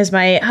 Alabama, because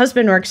my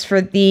husband works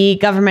for the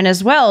government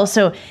as well.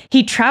 So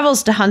he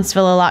travels to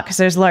Huntsville a lot because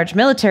there's a large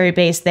military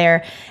base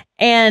there.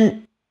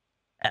 And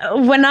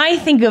when I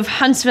think of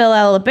Huntsville,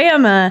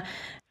 Alabama,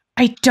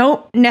 I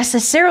don't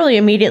necessarily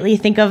immediately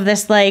think of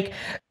this like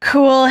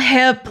cool,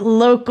 hip,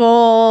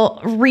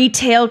 local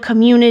retail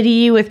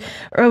community with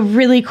a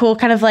really cool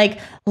kind of like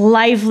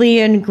lively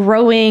and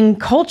growing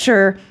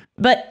culture.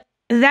 But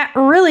that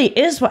really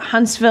is what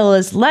Huntsville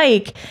is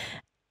like.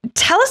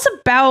 Tell us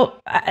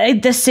about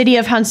the city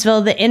of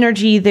Huntsville, the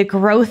energy, the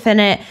growth in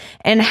it,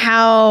 and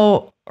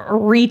how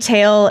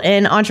retail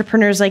and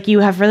entrepreneurs like you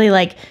have really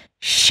like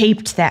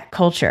shaped that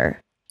culture.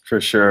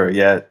 For sure.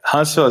 Yeah.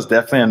 Huntsville is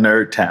definitely a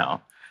nerd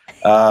town.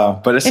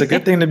 But it's a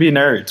good thing to be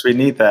nerds. We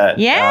need that.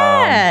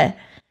 Yeah.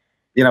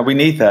 You know, we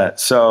need that.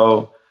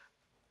 So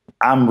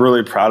I'm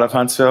really proud of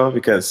Huntsville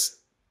because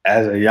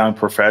as a young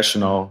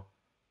professional,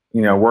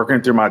 you know,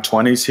 working through my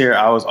 20s here,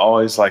 I was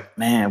always like,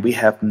 man, we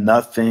have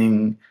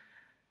nothing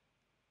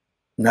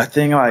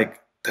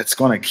like that's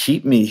going to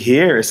keep me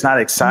here. It's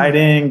not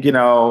exciting. You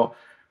know,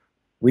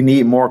 we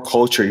need more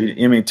culture.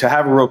 I mean, to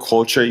have a real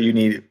culture, you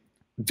need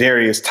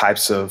various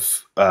types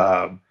of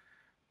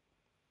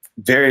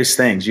various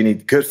things. You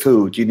need good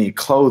food, you need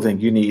clothing,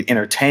 you need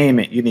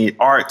entertainment, you need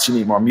arts, you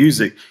need more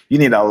music. You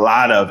need a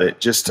lot of it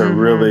just to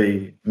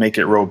really make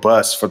it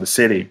robust for the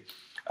city.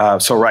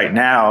 So right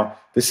now,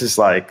 this is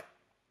like,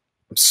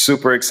 I'm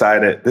super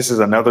excited. This is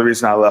another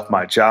reason I left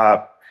my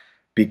job.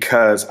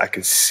 because I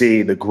could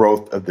see the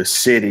growth of the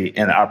city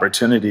and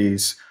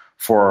opportunities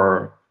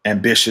for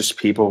ambitious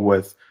people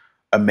with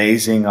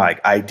amazing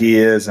like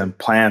ideas and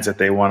plans that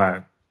they want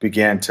to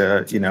begin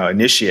to,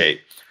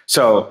 initiate.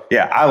 So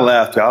yeah, I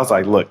left. I was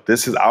like, look,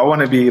 I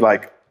want to be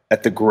like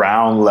at the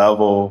ground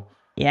level.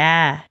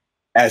 Yeah.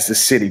 As the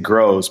city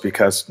grows,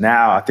 because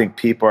now I think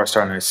people are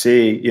starting to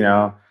see,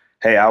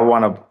 hey, I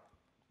want to,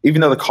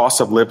 even though the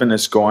cost of living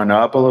is going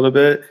up a little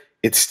bit,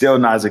 it's still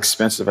not as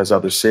expensive as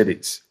other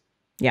cities.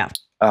 Yeah.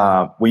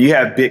 When you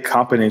have big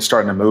companies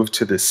starting to move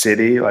to the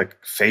city, like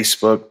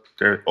Facebook,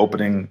 they're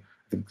opening,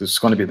 I think there's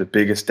going to be the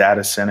biggest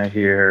data center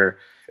here.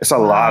 It's a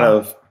lot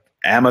of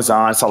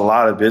Amazon. It's a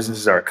lot of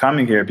businesses that are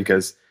coming here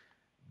because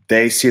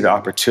they see the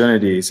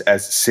opportunities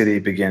as the city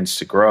begins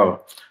to grow.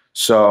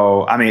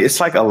 So, I mean, it's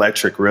like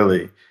electric,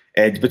 really.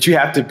 But you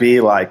have to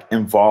be like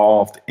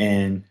involved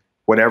in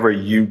whatever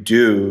you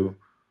do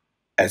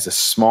as a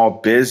small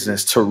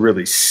business to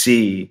really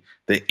see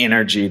the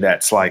energy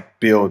that's like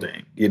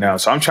building,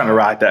 So I'm trying to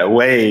ride that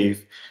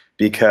wave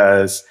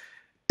because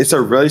it's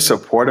a really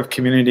supportive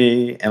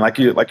community. And like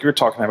you were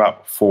talking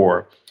about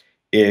before,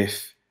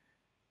 if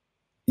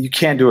you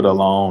can't do it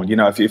alone,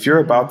 if you're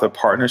about the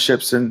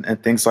partnerships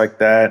and things like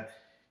that,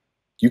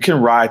 you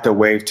can ride the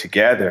wave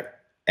together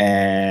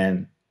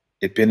and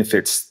it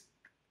benefits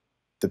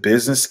the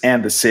business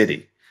and the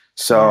city.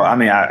 So, I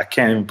mean, I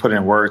can't even put it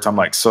in words. I'm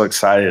like so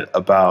excited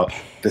about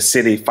the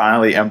city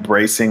finally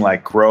embracing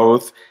like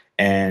growth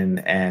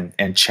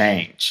and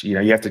change. You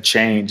have to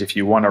change if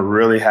you want to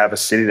really have a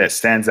city that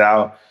stands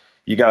out.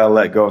 You got to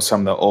let go of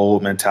some of the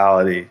old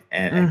mentality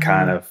and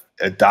kind of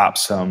adopt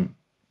some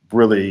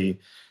really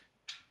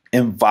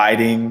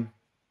inviting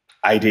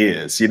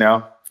ideas,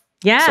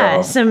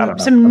 Yeah, so,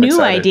 some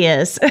new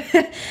ideas.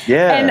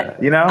 Yeah,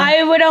 and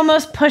I would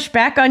almost push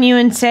back on you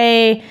and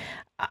say,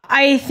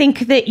 I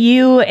think that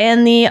you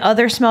and the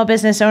other small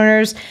business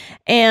owners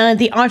and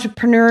the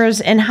entrepreneurs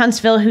in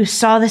Huntsville who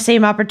saw the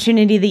same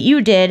opportunity that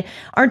you did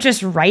aren't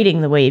just riding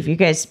the wave. You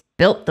guys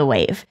built the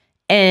wave.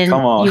 And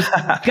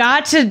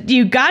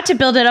you got to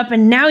build it up,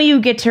 and now you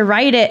get to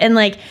ride it. And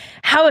like,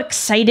 how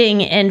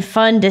exciting and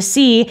fun to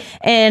see.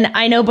 And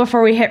I know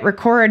before we hit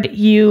record,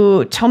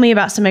 you told me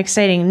about some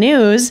exciting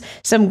news,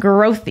 some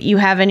growth that you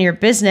have in your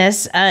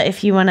business.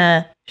 If you want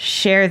to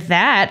share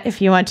that,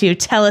 if you want to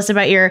tell us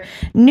about your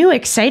new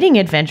exciting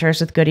adventures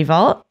with Goody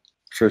Vault.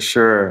 For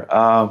sure.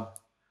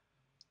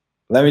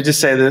 Let me just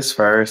say this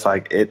first.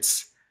 Like,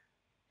 as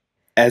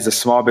a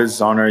small business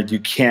owner, you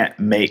can't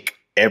make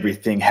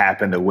everything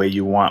happen the way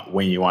you want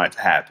when you want it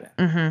to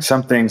happen.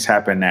 Some things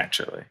happen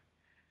naturally.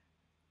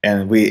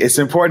 And it's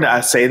important that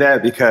I say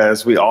that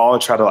because we all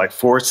try to like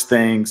force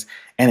things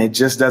and it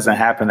just doesn't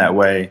happen that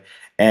way.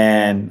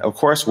 And of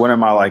course, one of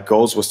my like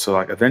goals was to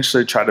like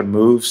eventually try to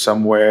move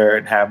somewhere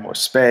and have more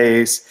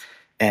space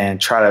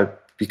and try to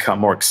become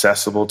more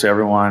accessible to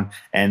everyone.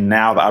 And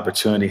now the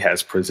opportunity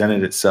has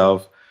presented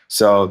itself.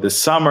 So this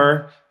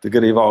summer, the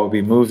Goody Vault will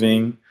be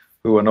moving.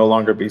 We will no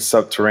longer be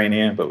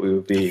subterranean, but we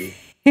will be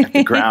at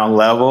the ground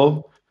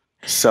level.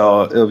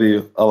 So it'll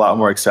be a lot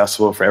more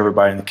accessible for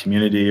everybody in the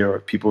community or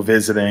people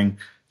visiting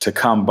to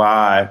come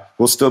by.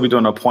 We'll still be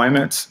doing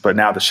appointments, but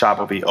now the shop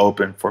will be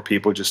open for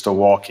people just to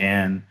walk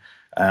in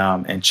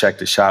and check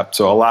the shop.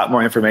 So a lot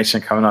more information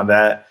coming on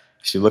that.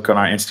 You should look on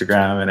our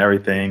Instagram and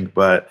everything,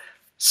 but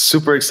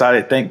super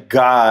excited. Thank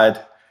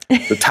God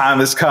the time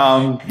has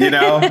come,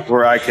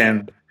 where I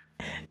can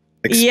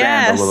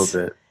expand a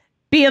little bit.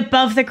 Be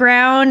above the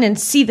ground and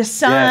see the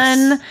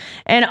sun,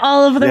 and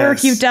all of the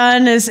work you've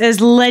done has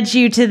led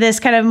you to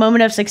this kind of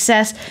moment of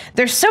success.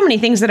 There's so many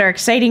things that are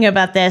exciting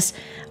about this.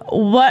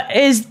 What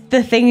is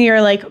the thing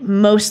you're like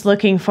most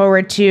looking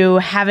forward to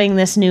having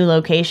this new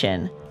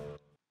location?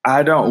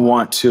 I don't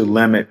want to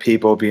limit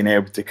people being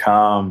able to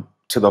come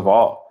to the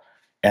vault.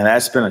 And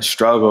that's been a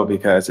struggle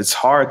because it's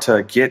hard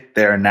to get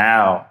there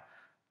now.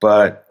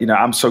 But,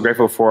 I'm so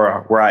grateful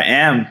for where I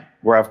am,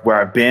 where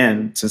I've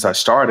been since I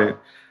started.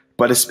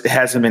 But it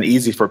hasn't been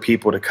easy for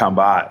people to come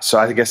by. So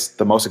I guess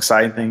the most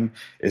exciting thing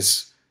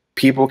is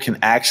people can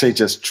actually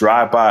just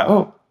drive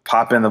by,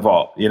 pop in the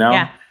vault,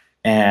 Yeah.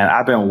 And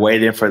I've been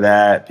waiting for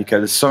that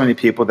because there's so many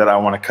people that I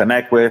want to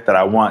connect with, that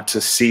I want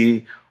to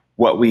see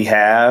what we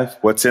have,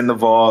 what's in the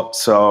vault.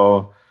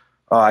 So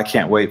I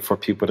can't wait for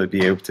people to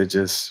be able to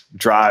just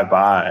drive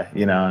by,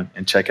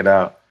 and check it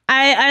out.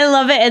 I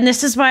love it. And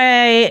this is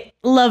why I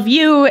love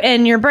you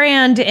and your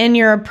brand and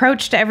your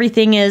approach to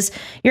everything is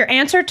your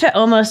answer to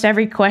almost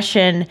every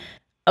question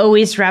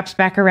always wraps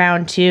back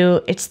around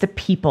to it's the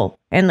people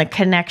and the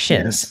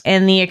connections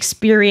and the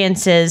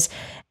experiences.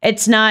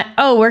 It's not,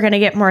 we're going to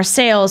get more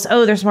sales.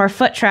 There's more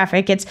foot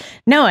traffic. It's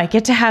no, I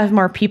get to have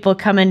more people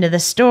come into the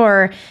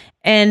store.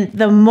 And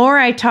the more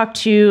I talk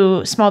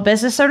to small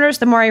business owners,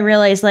 the more I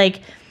realize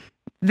like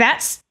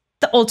that's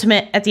the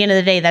ultimate, at the end of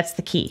the day, that's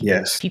the key.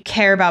 Yes. If you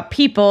care about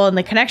people and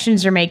the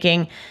connections you're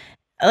making,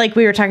 like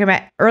we were talking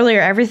about earlier,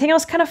 everything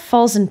else kind of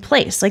falls in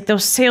place. Like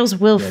those sales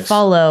will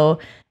follow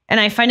And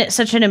I find it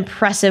such an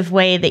impressive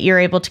way that you're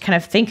able to kind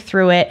of think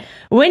through it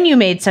when you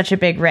made such a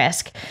big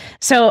risk.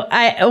 So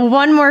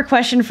one more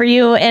question for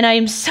you, and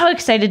I'm so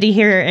excited to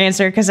hear your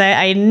answer because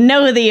I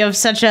know that you have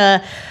such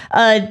a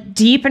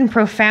deep and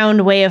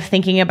profound way of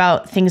thinking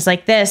about things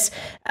like this.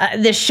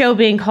 This show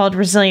being called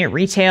Resilient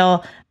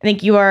Retail, I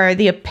think you are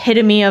the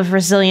epitome of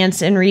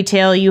resilience in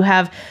retail. You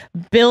have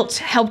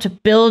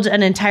helped build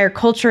an entire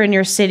culture in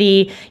your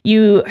city.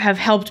 You have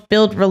helped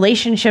build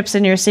relationships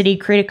in your city,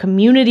 create a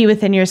community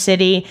within your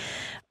city.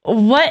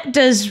 What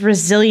does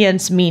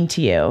resilience mean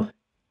to you?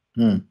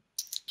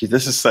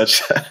 This is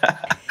such,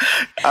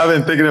 I've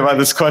been thinking about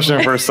this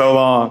question for so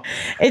long.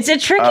 It's a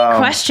tricky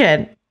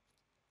question.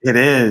 It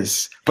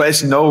is, but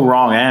it's no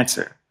wrong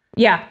answer.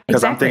 Yeah,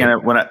 because exactly.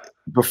 I'm thinking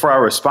before I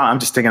respond, I'm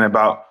just thinking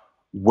about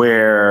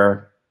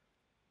where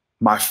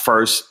my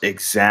first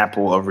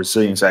example of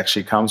resilience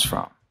actually comes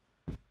from.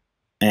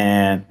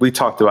 And we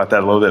talked about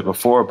that a little bit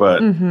before,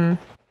 but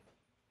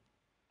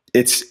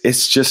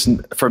it's just,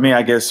 for me,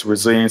 I guess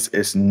resilience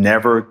is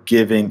never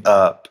giving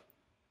up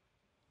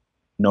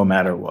no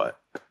matter what.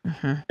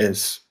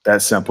 It's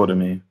that simple to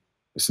me.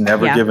 It's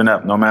never giving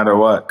up no matter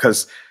what,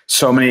 because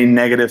so many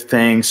negative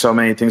things, so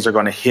many things are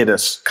going to hit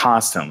us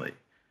constantly,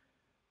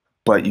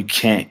 but you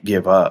can't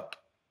give up.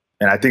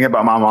 And I think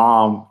about my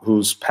mom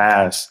who's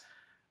passed,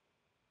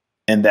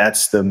 and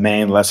that's the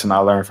main lesson I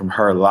learned from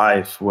her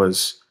life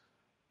was,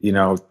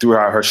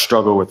 throughout her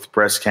struggle with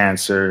breast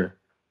cancer,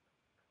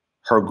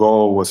 her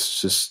goal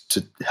was just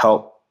to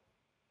help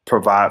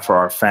provide for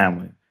our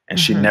family. And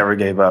she never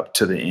gave up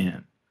to the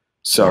end.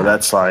 So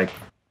that's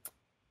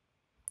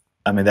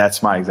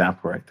that's my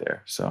example right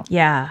there. So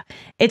yeah,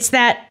 it's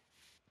that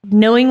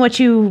knowing what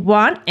you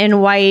want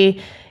and why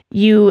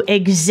you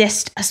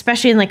exist,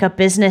 especially in like a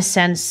business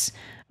sense.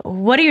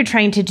 What are you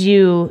trying to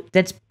do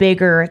that's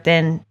bigger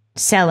than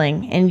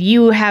selling? And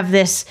you have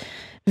this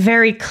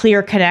very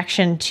clear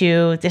connection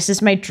to, this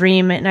is my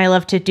dream and I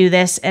love to do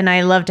this and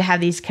I love to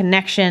have these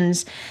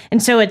connections.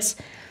 And so it's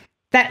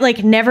that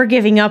like never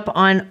giving up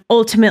on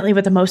ultimately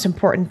what the most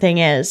important thing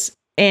is.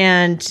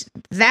 And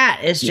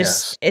that is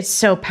just, it's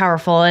so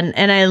powerful.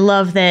 And I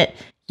love that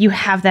you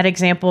have that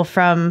example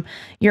from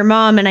your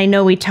mom. And I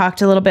know we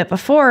talked a little bit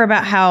before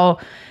about how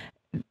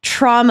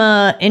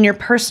trauma in your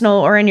personal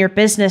or in your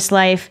business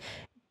life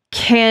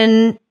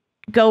can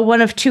go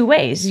one of two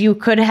ways. You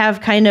could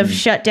have kind of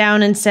shut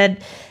down and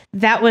said,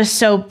 that was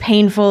so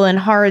painful and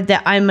hard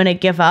that I'm going to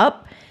give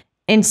up.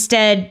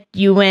 Instead,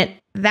 you went,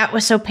 that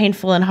was so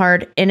painful and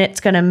hard, and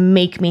it's going to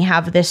make me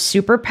have this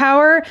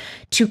superpower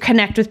to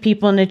connect with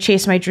people and to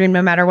chase my dream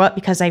no matter what,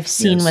 because I've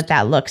seen what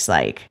that looks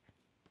like.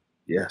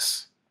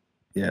 Yes.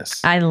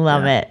 I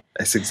love it.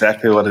 That's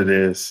exactly what it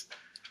is.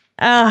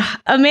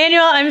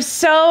 Emanuel, I'm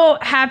so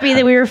happy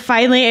that we were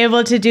finally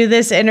able to do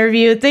this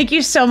interview. Thank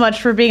you so much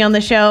for being on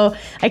the show.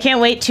 I can't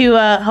wait to,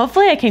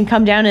 hopefully I can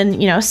come down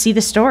and, see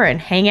the store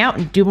and hang out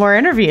and do more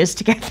interviews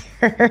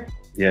together.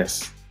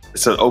 Yes.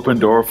 It's an open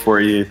door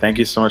for you. Thank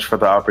you so much for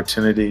the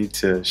opportunity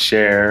to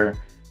share.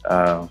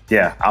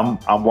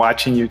 I'm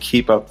watching you.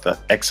 Keep up the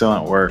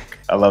excellent work.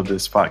 I love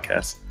this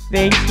podcast.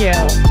 Thank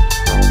you.